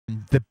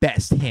the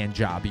best hand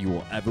job you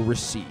will ever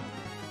receive.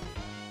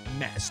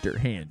 Master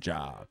hand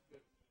job.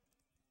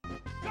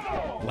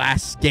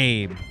 Last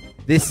game.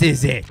 This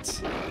is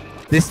it.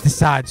 This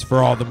decides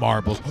for all the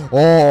marbles.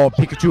 Oh,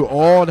 Pikachu.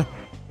 Oh,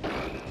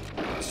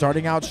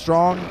 starting out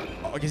strong.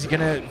 Oh, is he going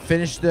to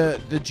finish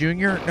the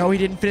junior? No, he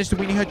didn't finish the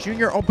Weenie Hut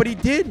Junior. Oh, but he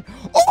did.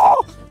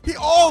 Oh,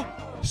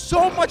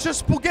 so much of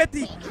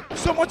spaghetti.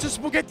 So much of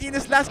spaghetti in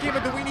this last game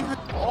of the Weenie Hut.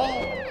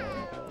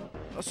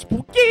 Oh,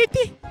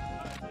 spaghetti.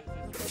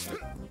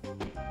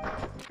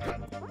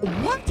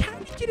 What? How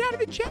did he get out of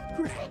the jab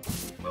grab?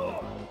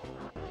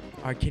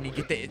 All right, can he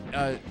get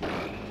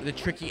the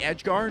tricky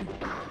edge guard?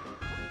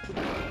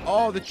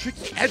 Oh, the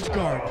tricky edge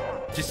guard.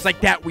 Just like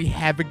that, we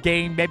have a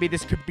game. Maybe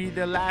this could be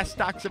the last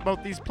stocks of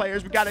both these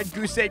players. We got a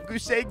goose egg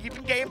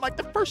even game like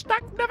the first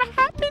stock never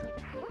happened.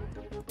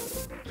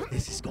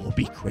 This is going to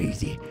be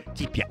crazy.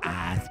 Keep your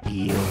eyes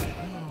peeled.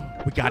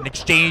 We got an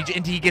exchange.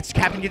 And he gets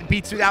Captain getting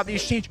beats without the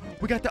exchange.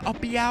 We got the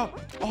uppy out.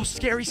 Oh,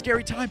 scary,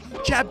 scary time.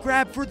 Jab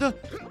grab for the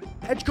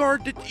edge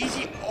guard.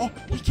 Easy. Oh,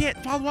 he can't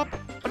follow up.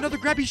 Another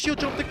grab. He shield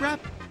jumped the grab.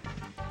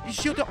 He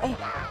shielded. Oh,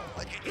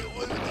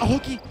 a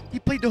hooky. He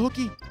played the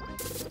hooky.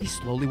 He's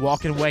slowly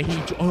walking away.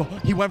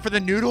 He went for the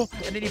noodle,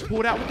 and then he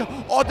pulled out with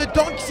the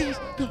donkeys.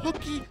 The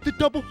hooky, the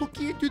double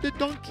hooky into the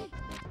donkey.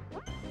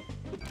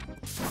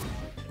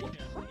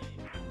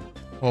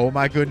 Oh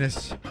my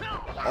goodness.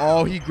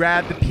 Oh, he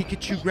grabbed the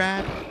Pikachu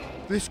grab.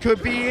 This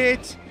could be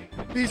it.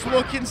 He's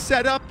looking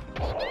set up.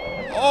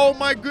 Oh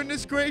my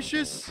goodness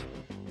gracious.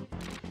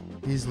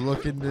 He's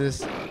looking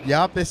this.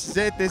 Yup, this is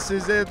it. This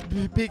is it.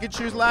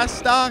 Pikachu's last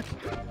stock.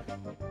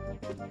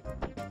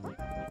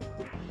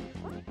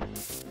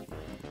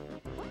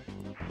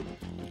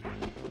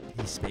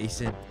 He's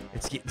spacing.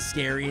 It's getting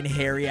scary and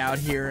hairy out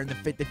here in the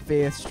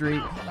 55th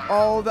Street.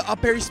 Oh, the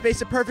up air, he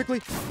spaced it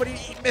perfectly, but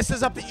he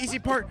messes up the easy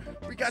part.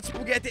 We got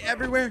spaghetti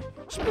everywhere.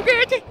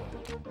 Spaghetti.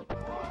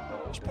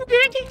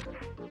 Spaghetti.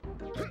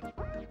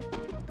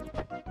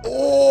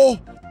 Oh.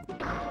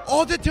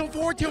 Oh, the tilt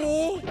forward tilt.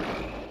 Oh.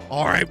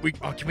 All right,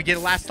 can we get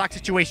a last stock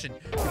situation?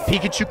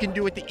 Pikachu can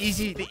do it the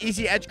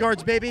easy edge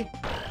guards, baby.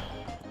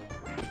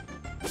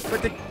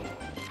 But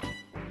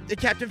the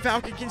Captain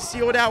Falcon can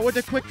seal it out with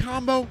a quick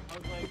combo.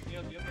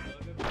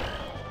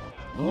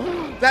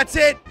 That's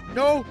it.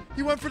 No,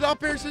 he went for the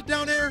up air, sit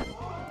down air.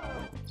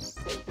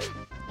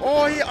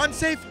 Oh, he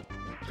unsafe.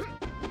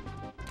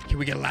 Can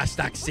we get a last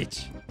stock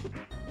stitch?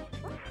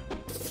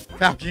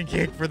 Falcon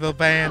kick for the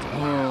band.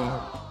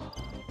 Oh.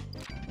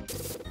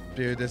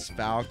 Dude, this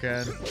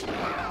Falcon.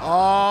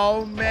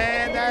 Oh,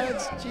 man,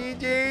 that's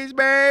GG's,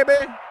 baby.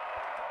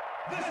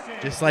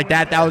 Just like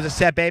that, that was a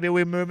set, baby.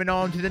 We're moving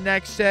on to the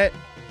next set.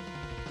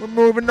 We're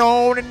moving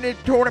on in the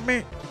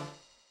tournament.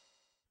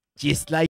 Just like